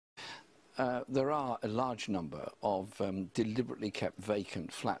there are a large number of deliberately kept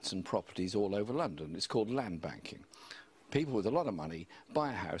vacant flats and properties all over London. It's called land banking. People with a lot of money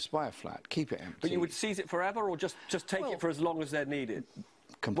buy a house, buy a flat, keep it empty. But you would seize it forever, or just take it for as long as they're needed?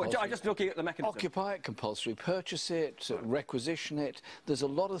 Well, I'm just looking at the mechanism. Occupy it, compulsory purchase it, requisition it. There's a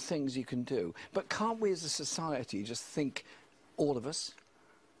lot of things you can do. But can't we as a society just think, all of us?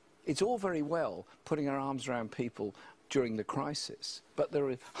 It's all very well putting our arms around people during the crisis, but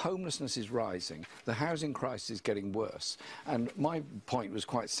homelessness is rising, the housing crisis is getting worse, and my point was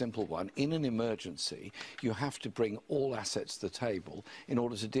quite a simple one. In an emergency, you have to bring all assets to the table in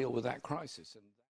order to deal with that crisis.